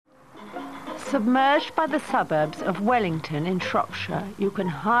Submerged by the suburbs of Wellington in Shropshire, you can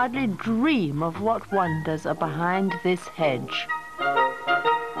hardly dream of what wonders are behind this hedge.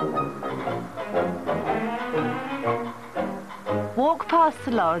 Walk past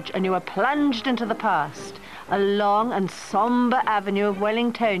the lodge and you are plunged into the past. A long and sombre avenue of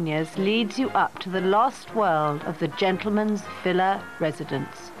Wellingtonias leads you up to the lost world of the gentleman's villa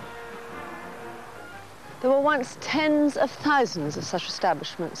residence. There were once tens of thousands of such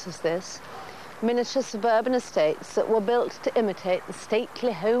establishments as this, miniature suburban estates that were built to imitate the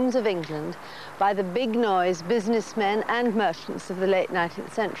stately homes of England by the big-noise businessmen and merchants of the late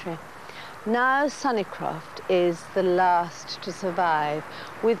 19th century. Now Sunnycroft is the last to survive,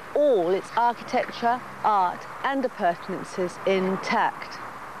 with all its architecture, art and appurtenances intact.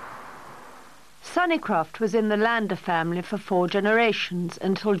 Sunnycroft was in the Lander family for 4 generations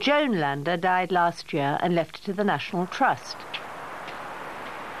until Joan Lander died last year and left it to the National Trust.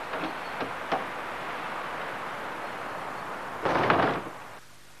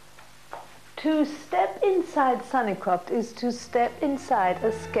 To step inside Sunnycroft is to step inside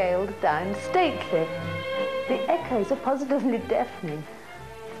a scaled-down stately. The echoes are positively deafening.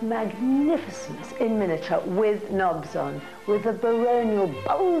 Magnificence in miniature with knobs on, with the baronial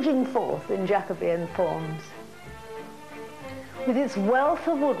bulging forth in Jacobean forms. With its wealth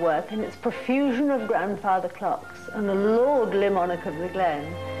of woodwork and its profusion of grandfather clocks and the lordly monarch of the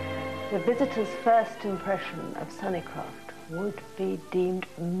glen, the visitor's first impression of Sunnycroft would be deemed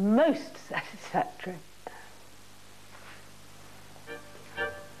most satisfactory.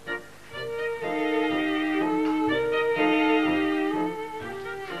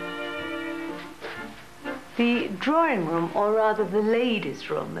 The drawing room, or rather the ladies'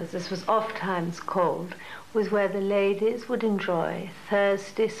 room, as this was oft-times called, was where the ladies would enjoy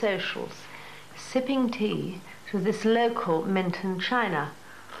Thursday socials, sipping tea through this local Minton china.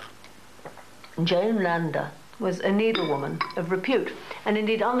 Joan Lander was a needlewoman of repute, and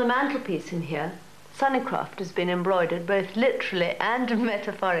indeed on the mantelpiece in here, Sunnycroft has been embroidered both literally and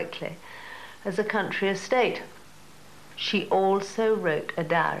metaphorically as a country estate. She also wrote a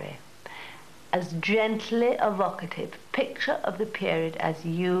diary, as gently evocative picture of the period as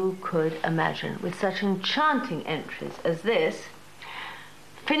you could imagine, with such enchanting entries as this: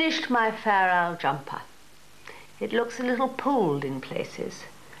 "Finished my fair owl jumper. It looks a little pulled in places,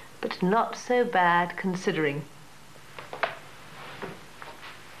 but not so bad considering."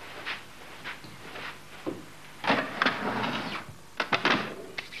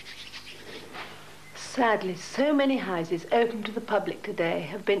 Sadly, so many houses open to the public today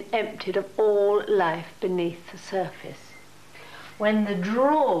have been emptied of all life beneath the surface. When the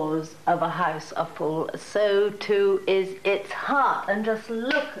drawers of a house are full, so too is its heart. And just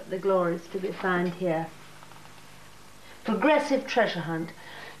look at the glories to be found here. Progressive treasure hunt.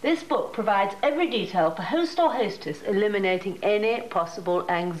 This book provides every detail for host or hostess, eliminating any possible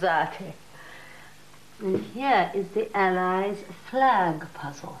anxiety. And here is the Allies flag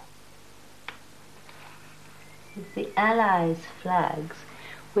puzzle. With the Allies flags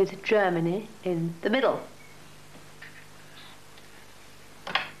with Germany in the middle.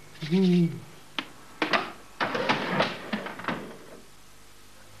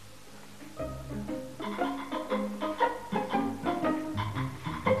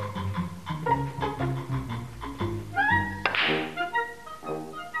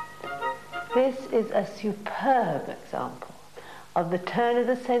 This is a superb example of the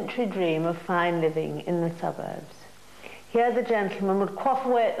turn-of-the-century dream of fine living in the suburbs. Here the gentlemen would quaff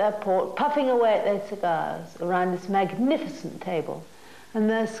away at their port, puffing away at their cigars around this magnificent table, and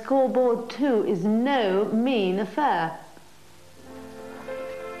their scoreboard too is no mean affair.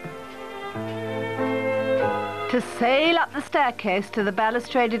 To sail up the staircase to the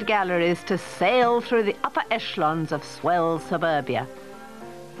balustraded galleries, to sail through the upper echelons of swell suburbia.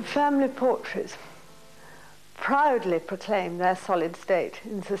 Family portraits proudly proclaim their solid state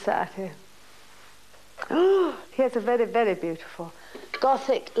in society. Oh, here's a very, very beautiful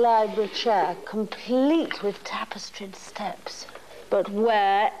Gothic library chair, complete with tapestried steps. But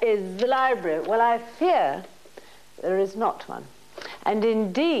where is the library? Well, I fear there is not one. And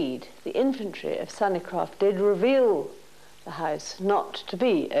indeed, the infantry of Sunnycroft did reveal the house not to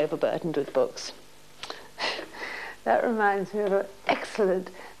be overburdened with books. That reminds me of an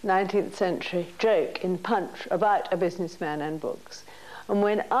excellent 19th century joke in Punch about a businessman and books. And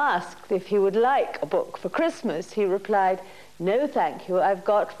when asked if he would like a book for Christmas, he replied, "No, thank you, I've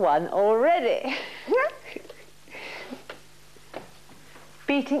got one already."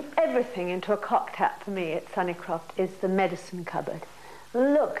 Beating everything into a cocked hat for me at Sunnycroft is the medicine cupboard.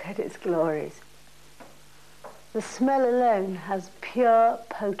 Look at its glories. The smell alone has pure,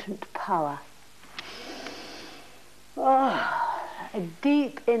 potent power. Oh, a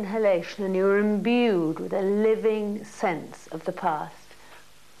deep inhalation and you're imbued with a living sense of the past.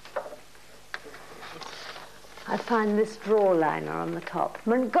 I find this drawer liner on the top.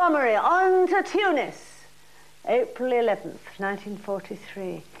 Montgomery, on to Tunis, April 11th,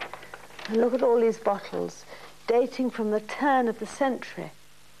 1943. And look at all these bottles, dating from the turn of the century.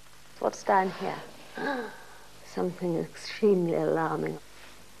 What's down here? Something extremely alarming.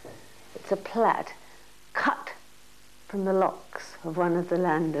 It's a plaid cut from the locks of one of the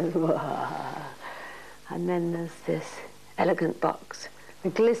landers. And then there's this elegant box, a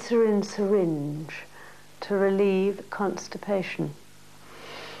glycerin syringe to relieve constipation.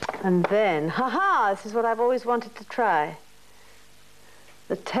 And then, this is what I've always wanted to try.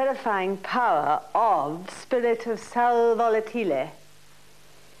 The terrifying power of spirit of sal volatile.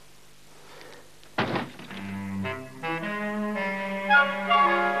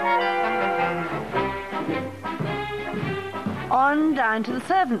 On down to the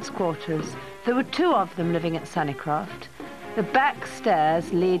servants' quarters. There were 2 of them living at Sunnycroft. The back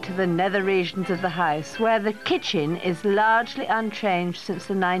stairs lead to the nether regions of the house, where the kitchen is largely unchanged since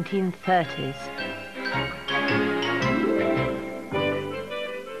the 1930s.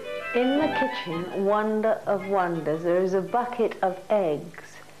 In the kitchen, wonder of wonders, there is a bucket of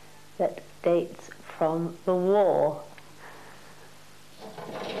eggs that dates from the war.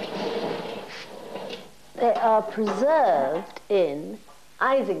 They are preserved in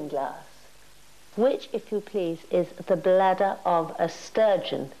isinglass, which, if you please, is the bladder of a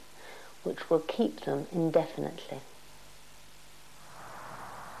sturgeon, which will keep them indefinitely.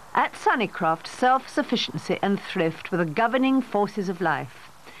 At Sunnycroft, self-sufficiency and thrift were the governing forces of life.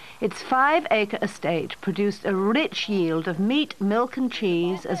 Its 5-acre estate produced a rich yield of meat, milk and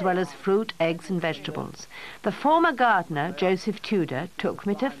cheese, as well as fruit, eggs and vegetables. The former gardener, Joseph Tudor, took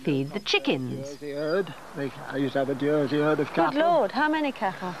me to feed the chickens. Jersey herd. I used to have a Jersey herd of cattle. Good Lord, how many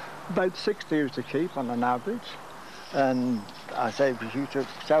cattle? About 60 used to keep on an average. And I say we used to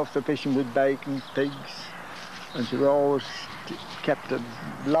self-sufficient with bacon, pigs, and we always kept a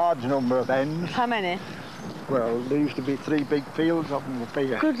large number of hens. How many? Well, there used to be 3 big fields of them up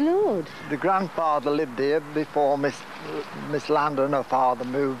here. Good Lord. The grandfather lived here before Miss Lambton and her father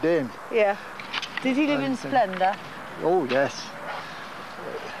moved in. Yeah. Did he live in splendour? Oh, yes.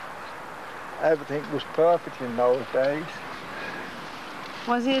 Everything was perfect in those days.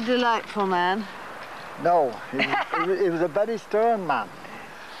 Was he a delightful man? No, he was a very stern man.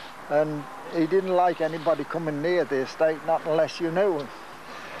 And he didn't like anybody coming near the estate, not unless you knew him.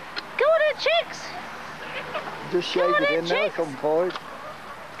 Go on, chicks! Just shake it in there, some point.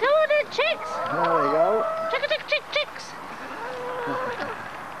 Go on in, chicks! There we go. Chicks!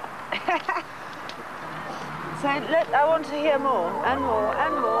 So, look, I want to hear more, and more,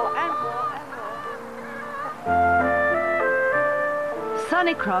 and more, and more, and more.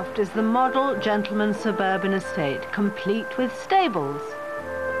 Sunnycroft is the model gentleman's suburban estate, complete with stables.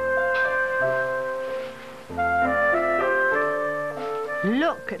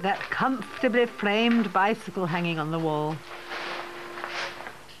 Look at that comfortably framed bicycle hanging on the wall.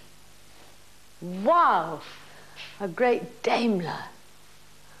 Wow! A great Daimler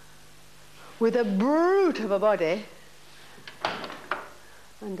with a brute of a body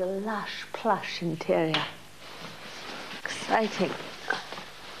and a lush plush interior. Exciting.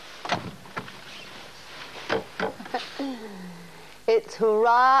 It's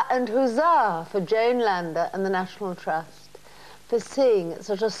hurrah and huzzah for Jane Lander and the National Trust for seeing that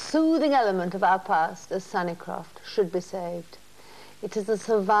such a soothing element of our past as Sunnycroft should be saved. It is the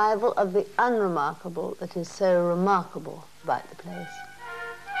survival of the unremarkable that is so remarkable about the place.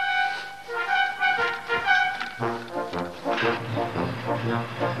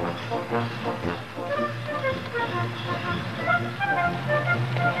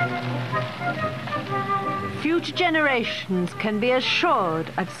 Future generations can be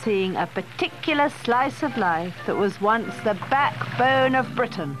assured of seeing a particular slice of life that was once the backbone of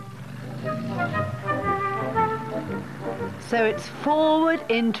Britain. So it's forward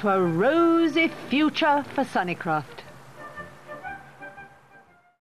into a rosy future for Sunnycroft.